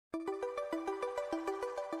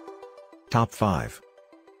Top 5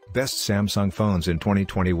 Best Samsung Phones in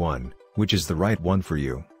 2021, which is the right one for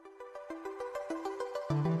you?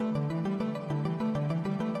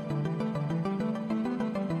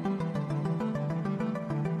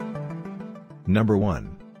 Number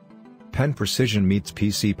 1. Pen precision meets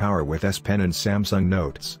PC power with S Pen and Samsung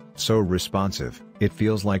Notes, so responsive, it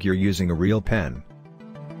feels like you're using a real pen.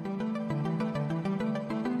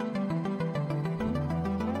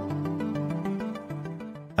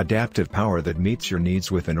 Adaptive power that meets your needs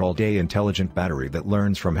with an all-day intelligent battery that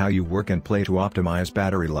learns from how you work and play to optimize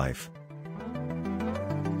battery life.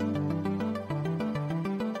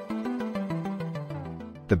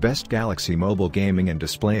 The best Galaxy mobile gaming and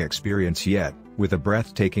display experience yet, with a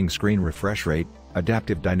breathtaking screen refresh rate,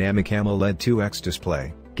 adaptive dynamic AMOLED 2X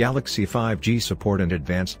display, Galaxy 5G support and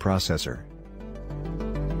advanced processor.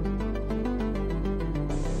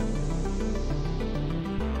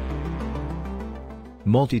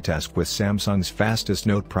 Multitask with Samsung's fastest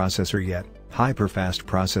Note processor yet, hyper-fast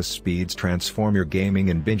process speeds transform your gaming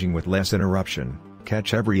and binging with less interruption,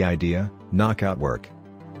 catch every idea, knock out work.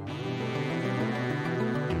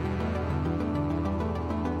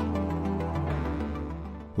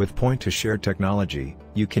 With point-to-share technology,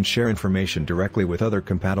 you can share information directly with other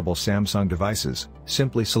compatible Samsung devices.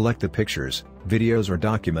 Simply select the pictures, videos or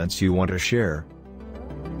documents you want to share.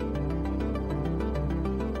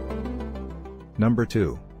 Number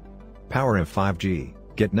 2. Power of 5G.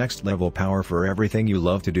 Get next-level power for everything you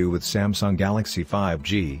love to do with Samsung Galaxy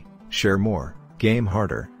 5G. Share more, game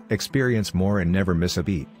harder, experience more and never miss a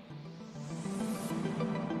beat.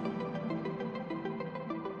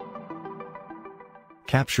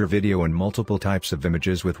 Capture video and multiple types of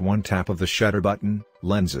images with one tap of the shutter button.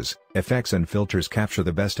 Lenses, effects and filters capture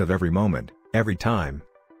the best of every moment, every time.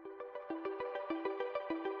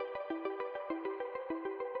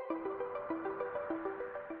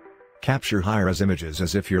 Capture high-res images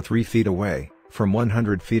as if you're 3 feet away, from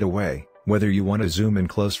 100 feet away, whether you want to zoom in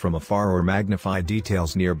close from afar or magnify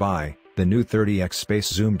details nearby. The new 30x space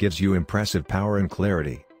zoom gives you impressive power and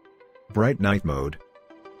clarity. Bright night mode.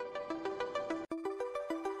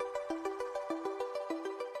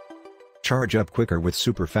 Charge up quicker with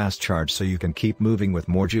super fast charge so you can keep moving with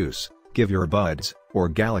more juice. Give your Buds, or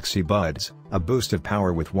Galaxy Buds, a boost of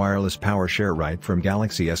power with wireless power share right from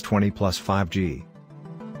Galaxy S20 Plus 5G.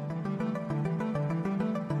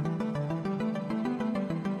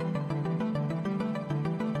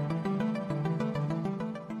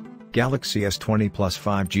 Galaxy S20 Plus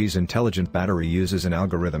 5G's intelligent battery uses an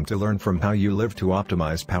algorithm to learn from how you live to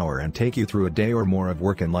optimize power and take you through a day or more of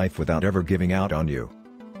work and life without ever giving out on you.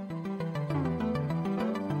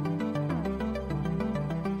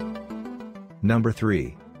 Number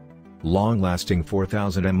 3. Long-lasting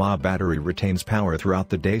 4000 mAh battery retains power throughout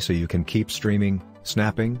the day so you can keep streaming,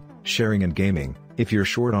 snapping, sharing and gaming, if you're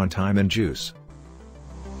short on time and juice.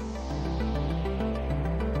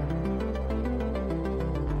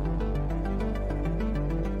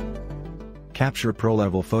 Capture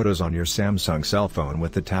pro-level photos on your Samsung cell phone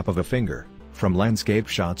with the tap of a finger, from landscape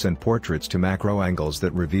shots and portraits to macro angles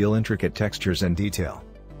that reveal intricate textures and detail.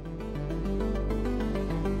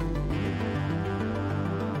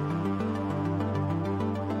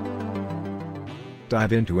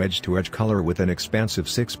 Dive into edge-to-edge color with an expansive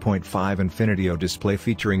 6.5 Infinity display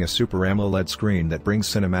featuring a Super AMOLED screen that brings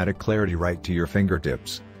cinematic clarity right to your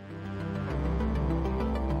fingertips.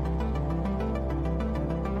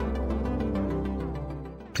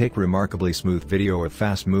 Take remarkably smooth video of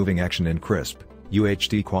fast-moving action in crisp,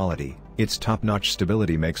 UHD quality. Its top-notch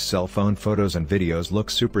stability makes cell phone photos and videos look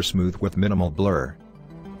super smooth with minimal blur.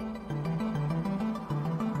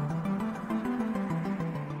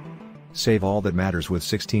 Save all that matters with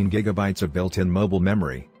 16 GB of built-in mobile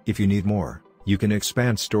memory. If you need more, you can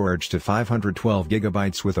expand storage to 512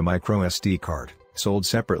 GB with a microSD card, sold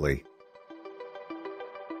separately.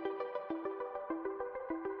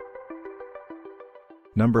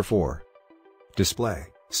 Number 4. Display,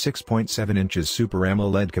 6.7 inches Super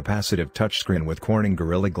AMOLED capacitive touchscreen with Corning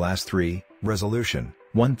Gorilla Glass 3, resolution,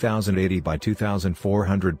 1080 by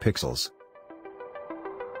 2400 pixels.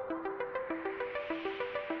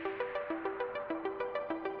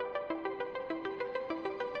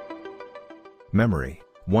 Memory,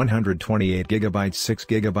 128 GB 6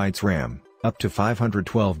 GB RAM, up to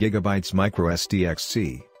 512 GB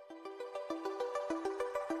microSD-XC.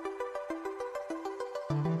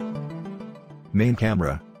 Main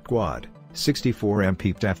camera, quad,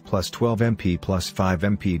 64MP depth plus 12MP plus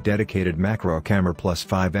 5MP dedicated macro camera plus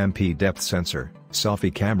 5MP depth sensor,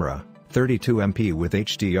 selfie camera, 32MP with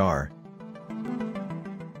HDR.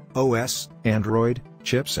 OS, Android,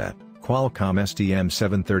 chipset, Qualcomm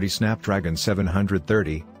STM730 Snapdragon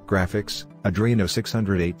 730, graphics, Adreno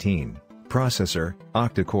 618, processor,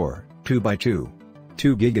 octa-core, 2x2,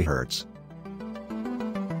 2 GHz.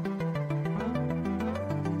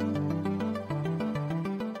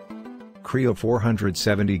 Creo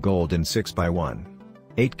 470 Gold and 6x1.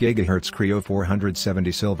 8 GHz Creo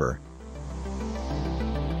 470 Silver.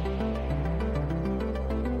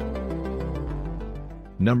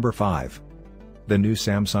 Number 5. The new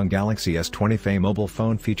Samsung Galaxy S20 mobile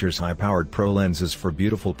phone features high-powered pro lenses for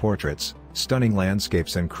beautiful portraits, stunning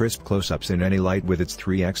landscapes and crisp close-ups in any light with its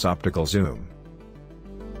 3x optical zoom.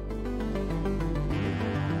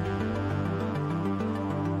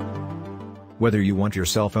 Whether you want your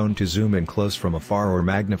cell phone to zoom in close from afar or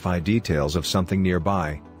magnify details of something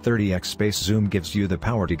nearby, 30x space zoom gives you the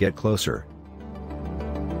power to get closer.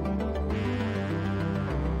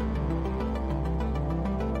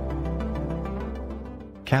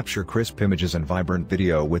 Capture crisp images and vibrant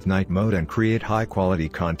video with night mode and create high-quality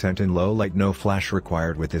content in low light. No flash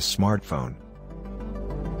required with this smartphone.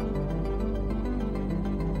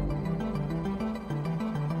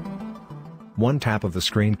 One tap of the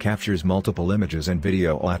screen captures multiple images and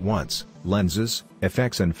video all at once. Lenses,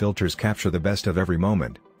 effects and filters capture the best of every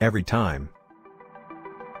moment, every time.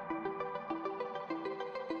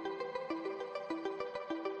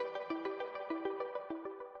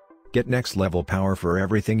 Get next-level power for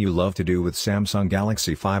everything you love to do with Samsung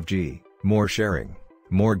Galaxy 5G. More sharing,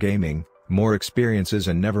 more gaming, more experiences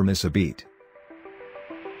and never miss a beat.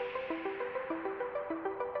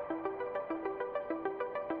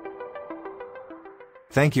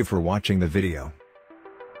 Thank you for watching the video.